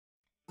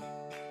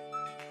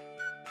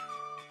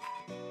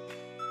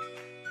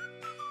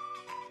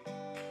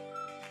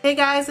Hey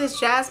guys, it's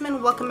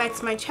Jasmine. Welcome back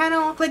to my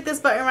channel. Click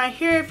this button right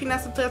here if you're not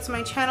subscribed to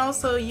my channel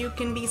so you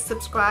can be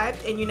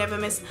subscribed and you never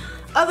miss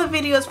other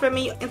videos from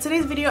me. In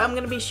today's video, I'm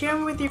going to be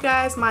sharing with you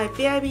guys my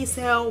VIB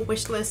sale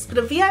wish list.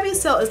 The VIB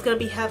sale is going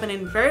to be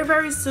happening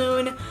very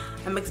soon.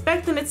 I'm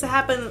expecting it to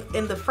happen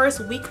in the first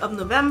week of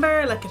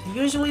November like it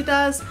usually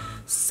does.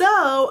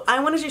 So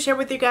I wanted to share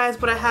with you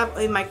guys what I have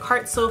in my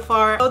cart so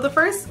far. So the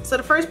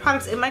first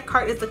products in my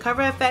cart is the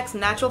Cover FX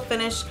Natural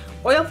Finish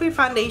Oil-Free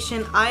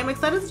Foundation. I'm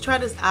excited to try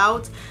this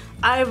out.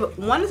 I've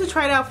wanted to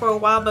try it out for a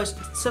while, but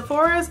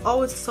Sephora is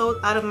always sold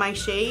out of my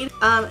shade.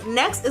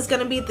 Next is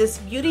gonna be this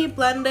Beauty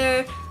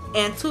Blender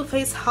and Too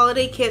Faced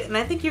Holiday Kit, and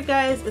I think you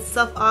guys, it's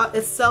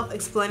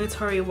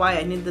self-explanatory why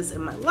I need this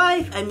in my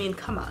life. I mean,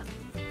 come on.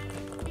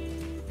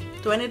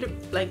 Do I need to,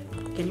 like,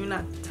 can you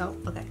not tell?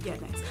 Okay, yeah,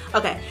 next.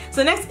 Okay,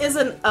 so next is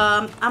an,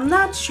 I'm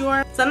not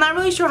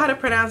really sure how to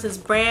pronounce this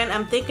brand.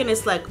 I'm thinking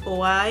it's like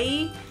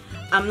Hawaii.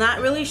 I'm not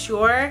really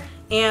sure.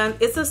 And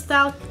it's a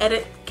style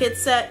edit kit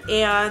set,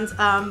 and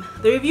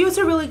the reviews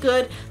are really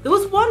good. There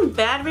was one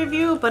bad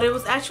review, but it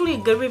was actually a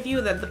good review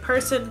that the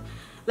person,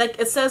 like,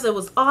 it says it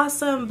was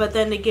awesome, but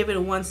then they give it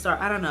a 1 star.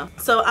 I don't know.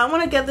 So I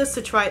want to get this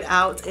to try it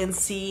out and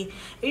see.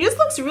 It just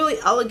looks really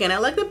elegant. I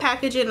like the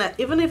packaging,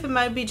 even if it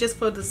might be just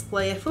for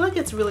display. I feel like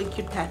it's really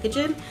cute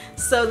packaging,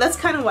 so that's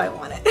kind of why I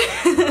want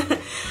it.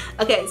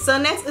 Okay, so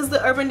next is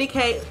the Urban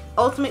Decay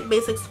Ultimate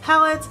Basics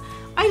palette.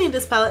 I need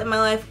this palette in my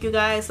life, you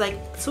guys.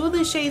 Like, 2 of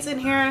the shades in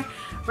here,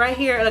 right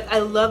here, like, I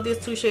love these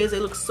 2 shades. They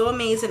look so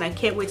amazing. I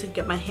can't wait to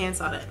get my hands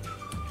on it.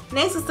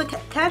 Next is the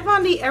Kat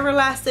Von D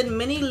Everlasting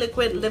Mini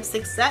Liquid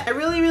Lipstick Set. I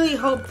really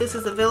hope this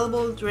is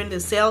available during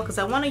the sale because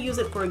I want to use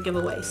it for a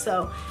giveaway.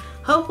 So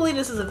hopefully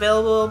this is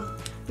available.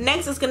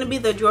 Next is going to be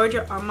the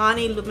Giorgio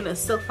Armani Luminous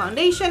Silk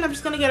Foundation. I'm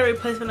just going to get a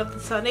replacement of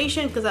this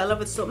foundation because I love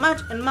it so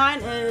much, and mine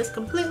is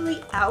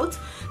completely out.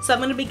 So I'm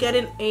going to be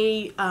getting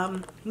a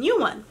new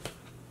one.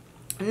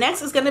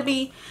 Next is going to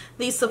be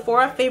the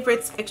Sephora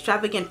Favorites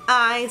Extravagant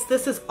Eyes.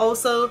 This is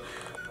also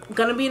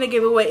going to be in a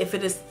giveaway if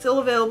it is still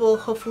available.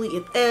 Hopefully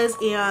it is,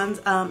 and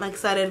I'm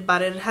excited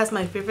about it. It has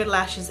my favorite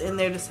lashes in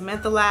there, the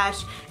Samantha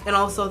lash, and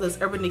also this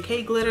Urban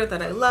Decay glitter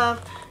that I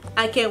love.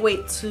 I can't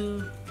wait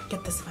to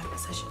get this in my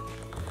possession.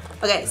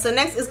 Okay, so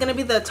next is going to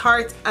be the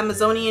Tarte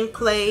Amazonian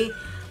Clay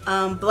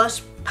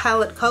Blush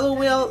Palette Color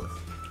Wheel.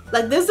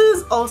 Like, this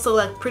is also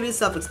like pretty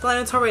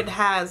self-explanatory. It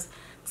has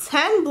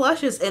 10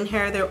 blushes in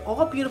here. They're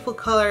all beautiful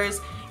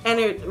colors, and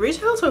it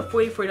retails for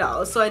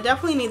 $44, so I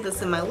definitely need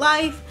this in my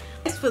life.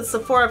 Next for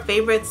Sephora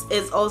Favorites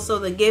is also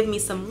the Give Me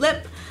Some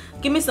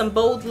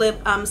Bold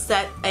Lip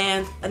set,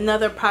 and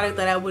another product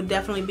that I would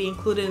definitely be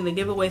included in the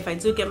giveaway if I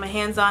do get my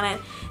hands on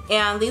it.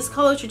 And these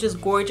colors are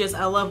just gorgeous.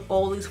 I love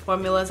all these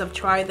formulas. I've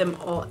tried them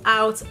all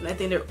out, and I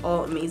think they're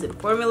all amazing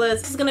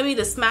formulas. This is going to be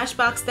the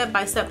Smashbox Step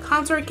by Step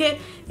Contour Kit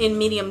in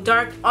medium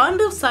dark. On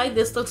the side,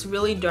 this looks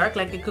really dark,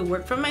 like it could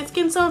work for my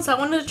skin tone, so I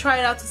wanted to try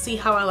it out to see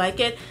how I like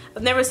it.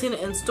 I've never seen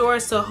it in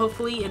stores, so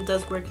hopefully it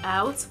does work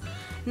out.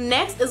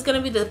 Next is going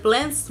to be the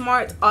Blend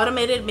Smart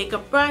Automated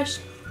Makeup Brush.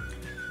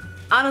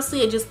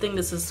 Honestly, I just think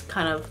this is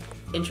kind of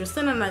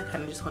interesting, and I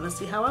kind of just want to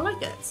see how I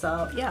like it.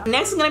 So yeah.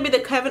 Next is going to be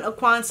the Kevyn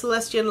Aucoin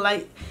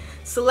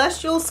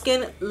Celestial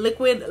Skin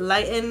Liquid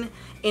Lighten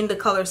in the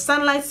color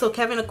Sunlight. So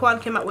Kevyn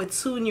Aucoin came out with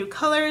 2 new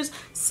colors.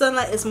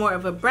 Sunlight is more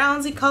of a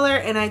brownsy color,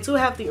 and I do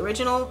have the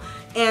original,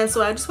 and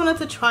so I just wanted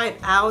to try it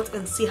out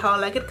and see how I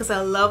like it because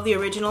I love the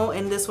original,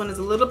 and this one is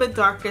a little bit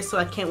darker, so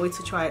I can't wait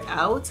to try it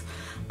out.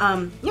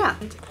 Yeah.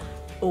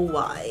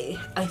 Why,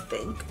 I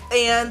think.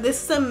 And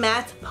this is a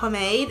matte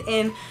pomade,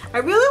 and I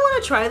really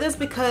want to try this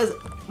because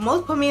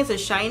most pomades are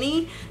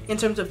shiny in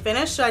terms of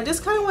finish, so I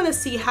just kind of want to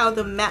see how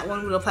the matte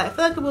one would apply. I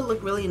feel like it would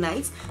look really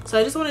nice, so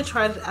I just want to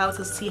try it out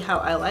to see how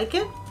I like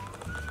it.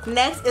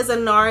 Next is a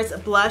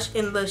NARS blush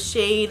in the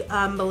shade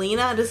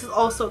Melina. This is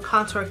also a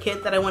contour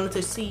kit that I wanted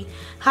to see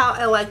how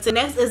I liked it.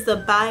 Next is the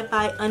Bye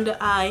Bye Under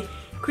Eye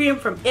cream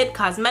from IT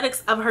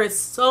Cosmetics. I've heard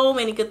so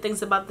many good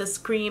things about this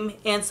cream,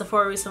 and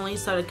Sephora recently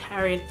started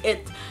carrying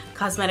IT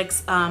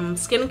Cosmetics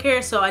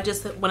skincare, so I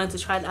just wanted to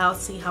try it out,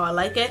 see how I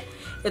like it.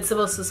 It's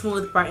supposed to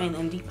smooth, brighten,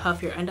 and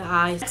depuff your under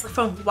eyes. Next,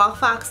 from Wow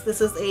Fox,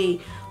 this is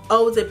a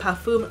Eau de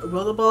Parfum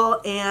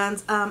Rollerball,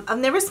 and I've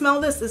never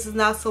smelled this. This is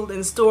not sold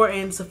in store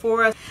in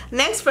Sephora.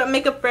 Next, from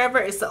Makeup Forever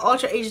is the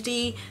Ultra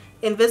HD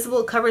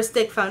Invisible Cover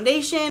Stick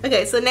Foundation.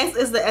 Okay, so next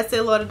is the Estee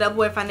Lauder Double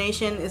Wear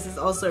Foundation. This is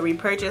also a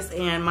repurchase,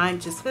 and mine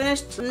just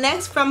finished.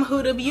 Next, from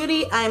Huda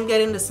Beauty, I am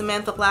getting the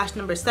Samantha Lash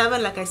number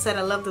 7. Like I said,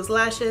 I love those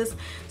lashes,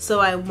 so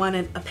I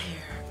wanted a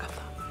pair of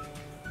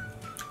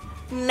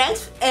them.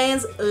 Next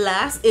and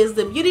last is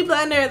the Beauty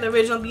Blender, the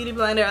original Beauty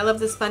Blender. I love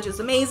this sponge, it's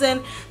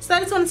amazing. So I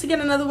just wanted to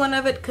get another one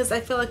of it because I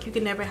feel like you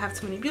can never have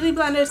too many beauty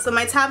blenders. So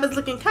my tab is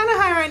looking kind of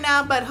high right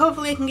now, but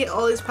hopefully I can get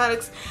all these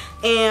products.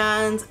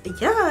 And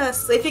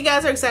yes, if you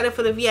guys are excited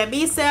for the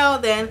VIB sale,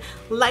 then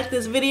like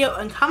this video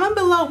and comment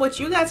below what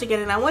you guys are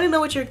getting. I want to know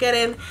what you're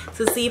getting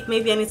to see if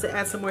maybe I need to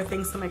add some more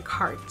things to my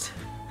cart.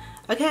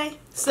 Okay,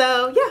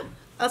 so yeah,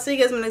 I'll see you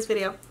guys in my next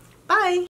video. Bye!